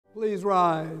Please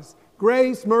rise.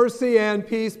 Grace, mercy, and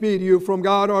peace be to you from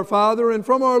God our Father and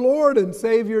from our Lord and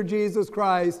Savior Jesus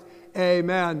Christ.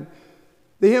 Amen.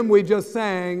 The hymn we just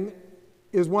sang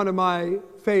is one of my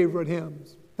favorite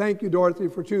hymns. Thank you, Dorothy,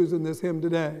 for choosing this hymn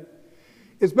today.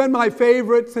 It's been my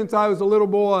favorite since I was a little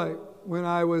boy. When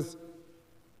I was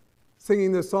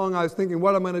singing this song, I was thinking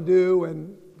what I'm going to do,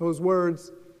 and those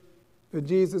words that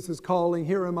Jesus is calling,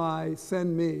 "Here am I,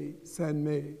 send me, send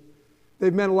me."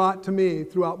 They've meant a lot to me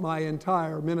throughout my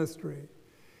entire ministry.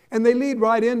 And they lead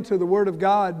right into the Word of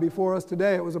God before us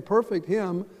today. It was a perfect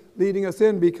hymn leading us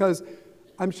in because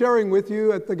I'm sharing with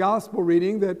you at the gospel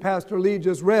reading that Pastor Lee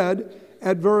just read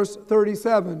at verse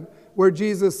 37, where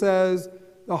Jesus says,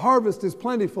 "The harvest is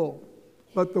plentiful,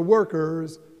 but the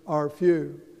workers are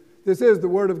few." This is the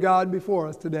Word of God before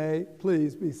us today.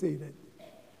 Please be seated.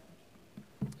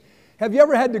 Have you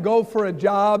ever had to go for a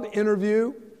job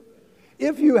interview?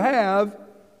 If you have,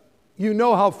 you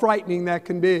know how frightening that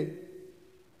can be.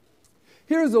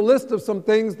 Here's a list of some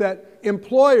things that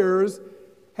employers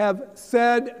have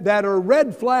said that are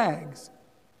red flags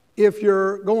if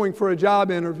you're going for a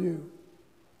job interview.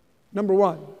 Number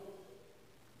one,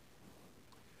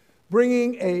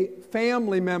 bringing a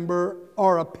family member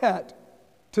or a pet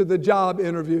to the job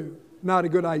interview. Not a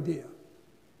good idea.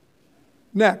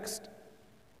 Next,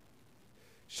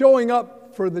 showing up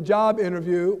for the job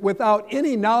interview without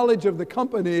any knowledge of the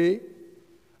company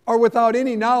or without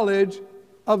any knowledge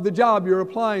of the job you're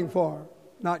applying for.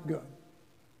 Not good.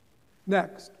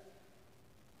 Next,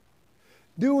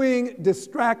 doing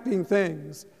distracting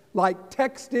things like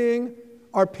texting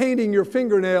or painting your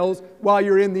fingernails while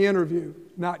you're in the interview.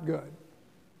 Not good.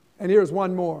 And here's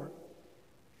one more.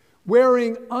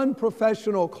 Wearing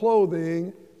unprofessional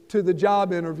clothing to the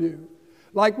job interview.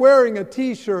 Like wearing a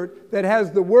t-shirt that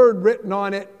has the word written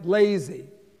on it, lazy.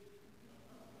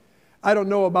 I don't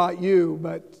know about you,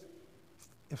 but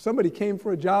if somebody came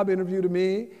for a job interview to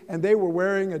me and they were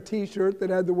wearing a t-shirt that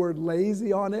had the word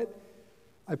lazy on it,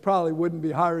 I probably wouldn't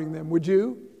be hiring them. Would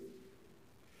you?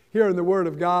 Here in the Word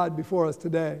of God before us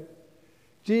today,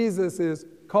 Jesus is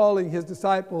calling His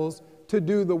disciples to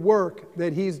do the work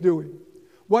that He's doing.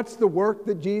 What's the work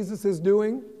that Jesus is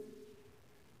doing?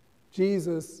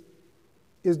 Jesus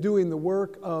is doing the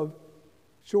work of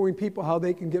showing people how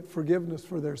they can get forgiveness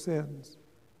for their sins.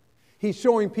 He's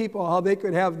showing people how they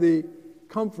could have the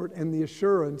comfort and the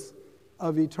assurance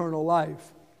of eternal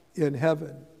life in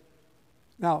heaven.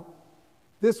 Now,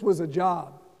 this was a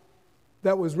job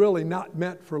that was really not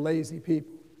meant for lazy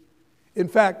people. In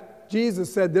fact,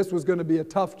 Jesus said this was going to be a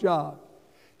tough job.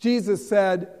 Jesus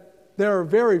said there are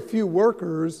very few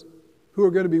workers who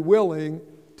are going to be willing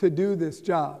to do this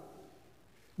job.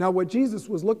 Now, what Jesus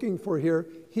was looking for here,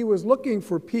 He was looking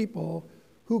for people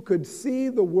who could see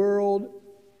the world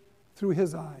through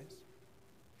His eyes.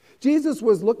 Jesus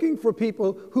was looking for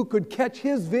people who could catch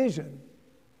His vision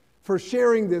for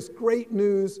sharing this great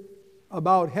news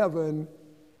about heaven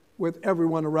with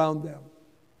everyone around them.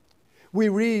 We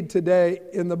read today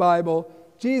in the Bible,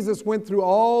 Jesus went through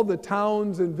all the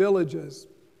towns and villages,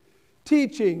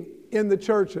 teaching in the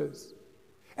churches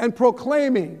and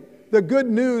proclaiming the good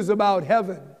news about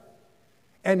heaven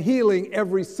and healing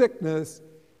every sickness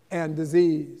and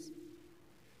disease.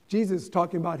 Jesus is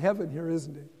talking about heaven here,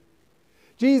 isn't He?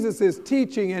 Jesus is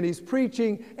teaching and He's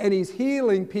preaching and He's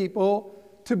healing people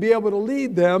to be able to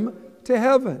lead them to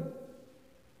heaven.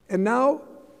 And now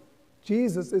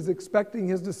Jesus is expecting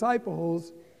His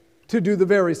disciples to do the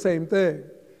very same thing.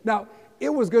 Now, it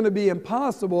was going to be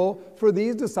impossible for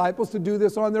these disciples to do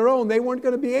this on their own. They weren't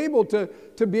going to be able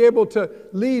to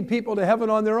lead people to heaven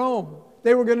on their own.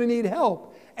 They were going to need help.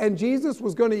 And Jesus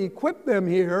was going to equip them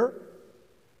here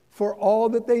for all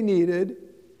that they needed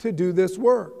to do this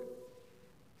work.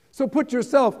 So put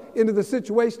yourself into the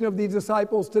situation of these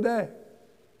disciples today.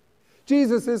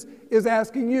 Jesus is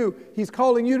asking you, He's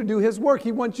calling you to do His work.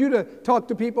 He wants you to talk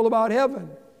to people about heaven.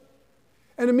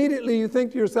 And immediately you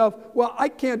think to yourself, well, I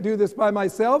can't do this by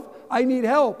myself. I need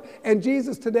help. And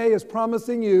Jesus today is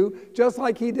promising you, just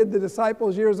like He did the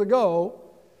disciples years ago,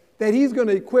 that He's going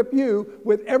to equip you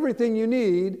with everything you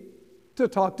need to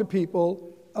talk to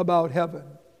people about heaven.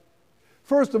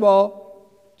 First of all,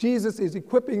 Jesus is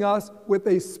equipping us with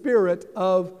a spirit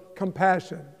of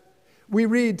compassion. We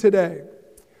read today,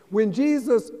 when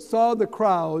Jesus saw the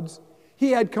crowds,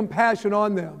 He had compassion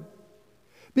on them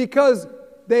because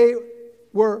they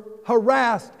were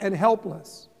harassed and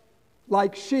helpless,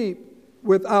 like sheep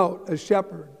without a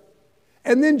shepherd.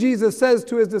 And then Jesus says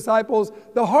to His disciples,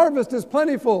 "The harvest is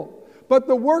plentiful, but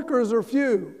the workers are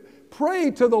few.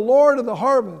 Pray to the Lord of the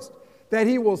harvest that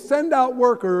He will send out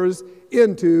workers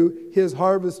into His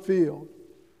harvest field."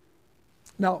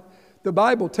 Now, the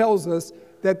Bible tells us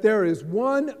that there is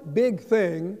one big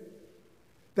thing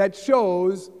that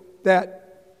shows that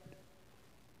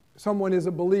someone is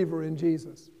a believer in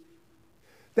Jesus.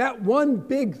 That one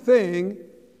big thing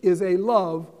is a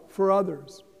love for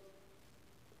others.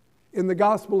 In the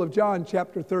Gospel of John,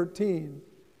 chapter 13,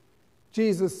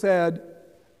 Jesus said,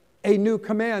 "A new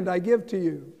command I give to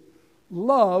you,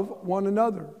 love one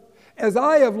another. As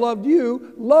I have loved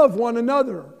you, love one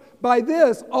another. By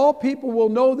this, all people will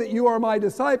know that you are my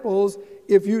disciples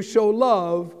if you show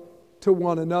love to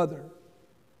one another."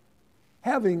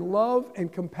 Having love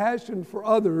and compassion for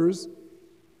others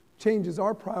changes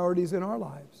our priorities in our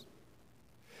lives.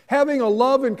 Having a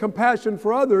love and compassion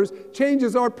for others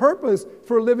changes our purpose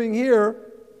for living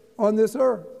here on this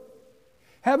earth.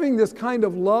 Having this kind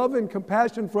of love and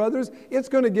compassion for others, it's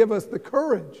going to give us the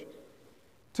courage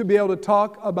to be able to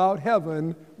talk about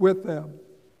heaven with them.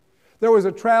 There was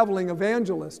a traveling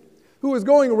evangelist who was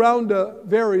going around to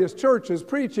various churches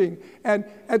preaching. And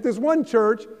at this one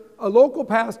church, a local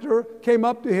pastor came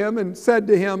up to him and said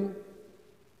to him,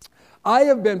 "I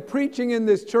have been preaching in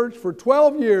this church for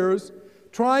 12 years,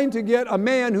 trying to get a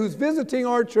man who's visiting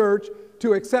our church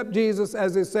to accept Jesus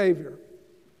as his Savior."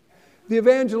 The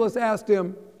evangelist asked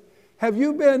him, "Have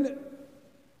you been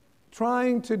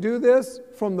trying to do this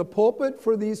from the pulpit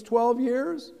for these 12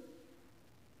 years?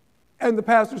 And the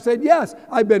pastor said, "Yes,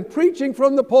 I've been preaching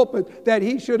from the pulpit that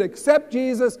he should accept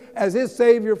Jesus as his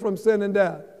Savior from sin and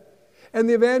death." And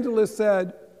the evangelist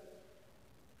said,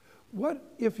 "What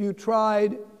if you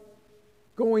tried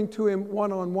going to him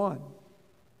one-on-one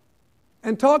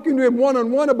and talking to him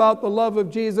one-on-one about the love of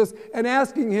Jesus and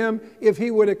asking him if he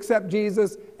would accept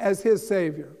Jesus as his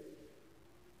Savior?"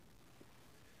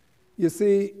 You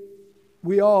see,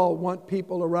 we all want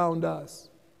people around us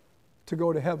to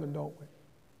go to heaven, don't we?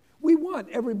 We want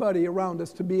everybody around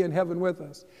us to be in heaven with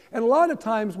us. And a lot of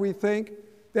times we think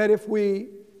that if we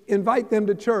invite them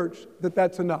to church, that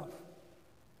that's enough.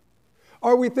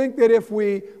 Or we think that if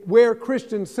we wear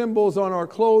Christian symbols on our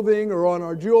clothing or on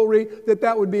our jewelry, that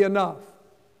that would be enough.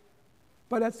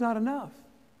 But that's not enough.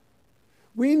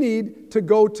 We need to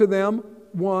go to them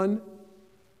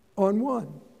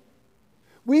one-on-one.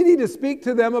 We need to speak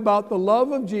to them about the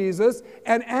love of Jesus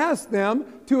and ask them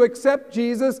to accept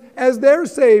Jesus as their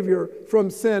Savior from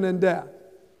sin and death.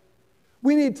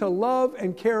 We need to love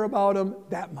and care about them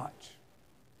that much.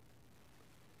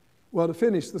 Well, to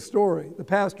finish the story, the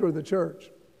pastor of the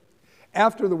church,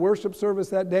 after the worship service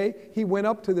that day, he went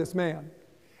up to this man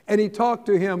and he talked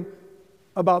to him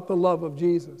about the love of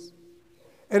Jesus.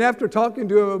 And after talking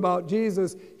to him about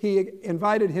Jesus, he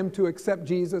invited him to accept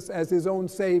Jesus as his own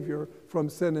Savior from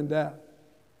sin and death.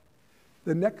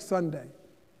 The next Sunday,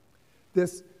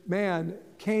 this man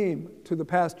came to the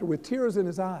pastor with tears in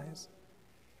his eyes.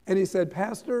 And he said,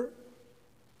 "Pastor,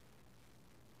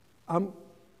 I'm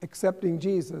accepting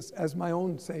Jesus as my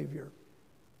own Savior.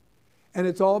 And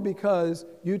it's all because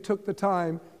you took the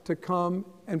time to come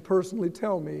and personally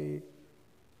tell me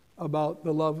about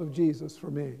the love of Jesus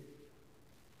for me."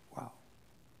 Wow.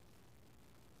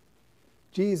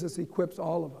 Jesus equips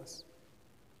all of us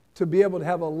to be able to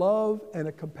have a love and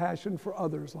a compassion for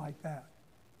others like that.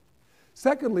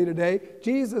 Secondly, today,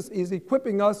 Jesus is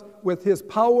equipping us with his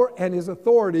power and his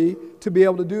authority to be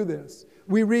able to do this.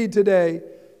 We read today,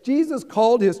 Jesus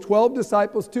called his 12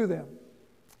 disciples to them,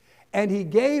 and he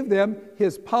gave them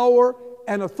his power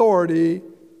and authority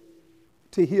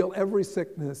to heal every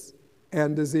sickness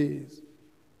and disease.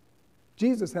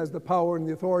 Jesus has the power and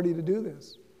the authority to do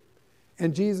this.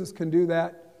 And Jesus can do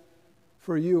that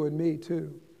for you and me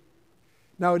too.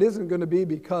 Now, it isn't going to be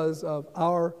because of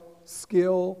our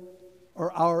skill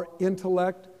or our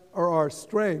intellect or our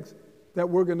strength that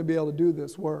we're going to be able to do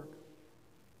this work.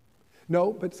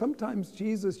 No, but sometimes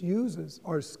Jesus uses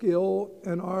our skill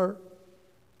and our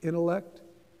intellect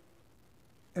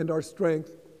and our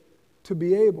strength to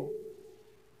be able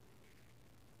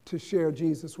to share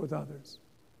Jesus with others.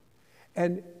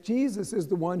 And Jesus is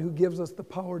the one who gives us the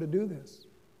power to do this.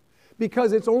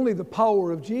 Because it's only the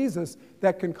power of Jesus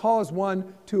that can cause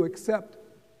one to accept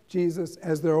Jesus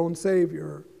as their own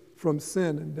Savior from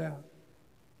sin and death.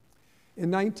 In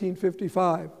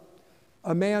 1955,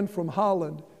 a man from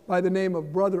Holland by the name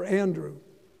of Brother Andrew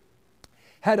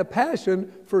had a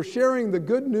passion for sharing the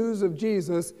good news of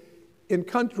Jesus in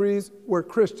countries where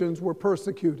Christians were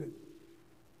persecuted.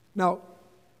 Now,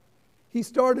 he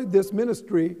started this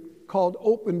ministry called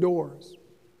Open Doors.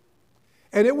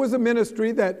 And it was a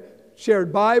ministry that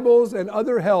shared Bibles and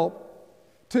other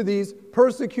help to these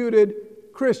persecuted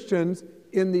Christians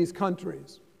in these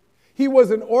countries. He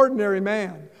was an ordinary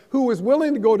man who was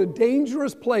willing to go to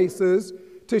dangerous places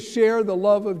to share the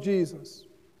love of Jesus.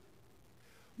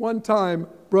 One time,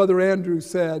 Brother Andrew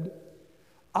said,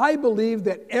 "I believe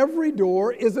that every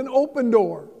door is an open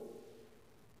door.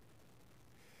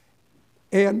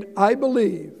 And I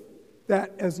believe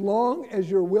that as long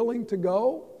as you're willing to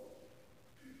go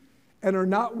and are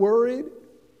not worried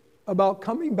about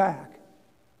coming back,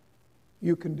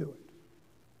 you can do it."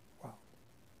 Wow.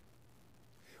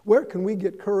 Where can we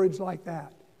get courage like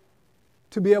that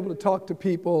to be able to talk to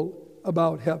people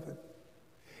about heaven?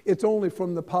 It's only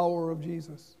from the power of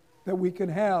Jesus that we can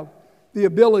have the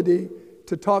ability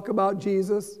to talk about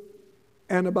Jesus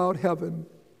and about heaven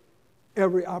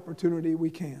every opportunity we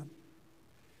can.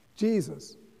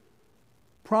 Jesus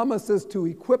promises to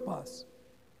equip us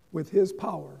with his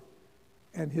power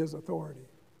and his authority.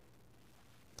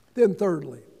 Then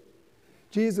thirdly,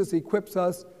 Jesus equips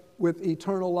us with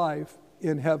eternal life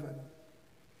in heaven.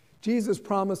 Jesus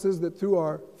promises that through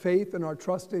our faith and our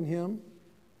trust in him,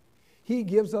 he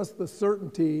gives us the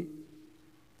certainty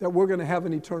that we're going to have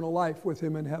an eternal life with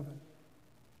him in heaven.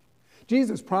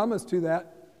 Jesus promised to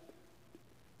that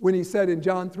when he said in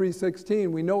John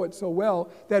 3:16, we know it so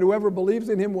well, that whoever believes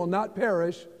in him will not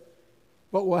perish,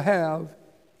 but will have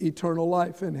eternal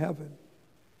life in heaven.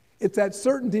 It's that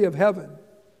certainty of heaven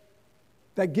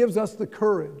that gives us the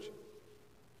courage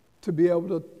to be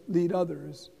able to lead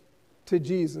others to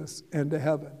Jesus and to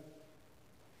heaven.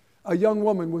 A young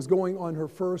woman was going on her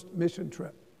first mission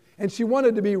trip, and she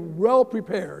wanted to be well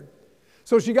prepared.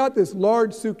 So she got this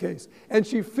large suitcase, and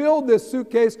she filled this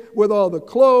suitcase with all the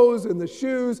clothes and the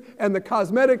shoes and the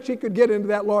cosmetics she could get into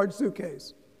that large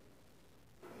suitcase.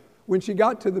 When she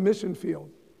got to the mission field,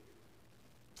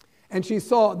 and she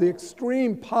saw the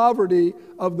extreme poverty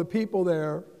of the people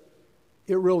there,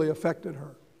 it really affected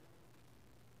her.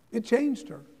 It changed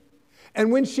her.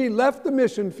 And when she left the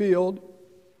mission field,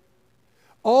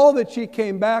 all that she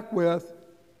came back with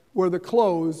were the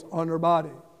clothes on her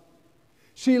body.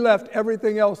 She left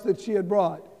everything else that she had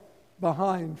brought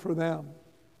behind for them.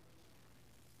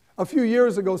 A few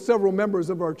years ago, several members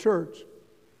of our church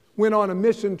went on a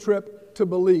mission trip to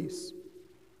Belize.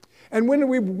 And when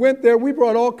we went there, we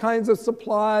brought all kinds of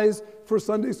supplies for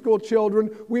Sunday school children.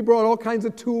 We brought all kinds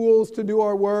of tools to do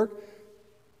our work.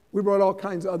 We brought all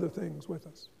kinds of other things with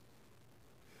us.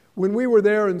 When we were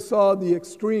there and saw the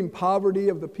extreme poverty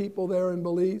of the people there in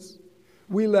Belize,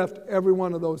 we left every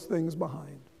one of those things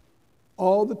behind.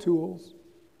 All the tools,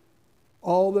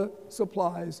 all the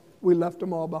supplies, we left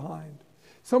them all behind.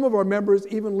 Some of our members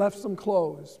even left some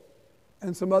clothes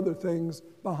and some other things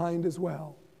behind as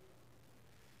well.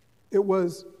 It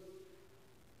was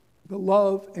the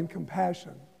love and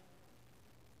compassion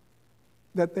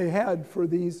that they had for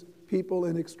these people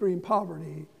in extreme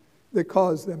poverty that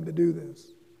caused them to do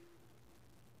this.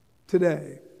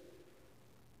 Today,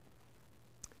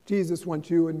 Jesus wants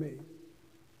you and me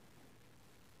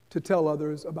to tell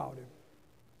others about him.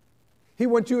 He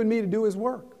wants you and me to do his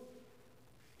work.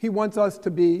 He wants us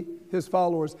to be his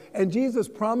followers. And Jesus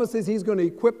promises he's going to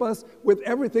equip us with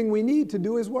everything we need to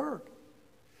do his work.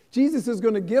 Jesus is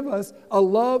going to give us a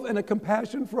love and a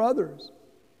compassion for others.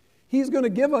 He's going to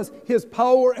give us his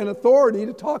power and authority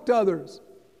to talk to others.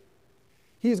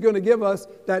 He's going to give us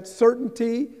that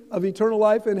certainty of eternal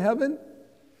life in heaven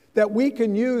that we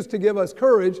can use to give us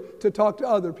courage to talk to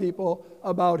other people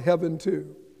about heaven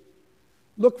too.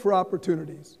 Look for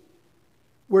opportunities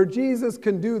where Jesus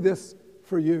can do this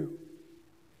for you,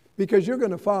 because you're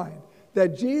going to find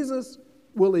that Jesus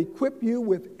will equip you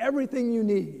with everything you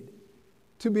need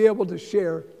to be able to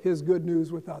share his good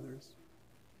news with others.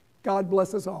 God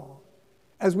bless us all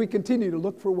as we continue to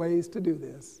look for ways to do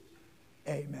this.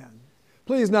 Amen.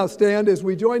 Please now stand as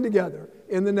we join together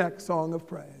in the next song of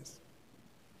praise.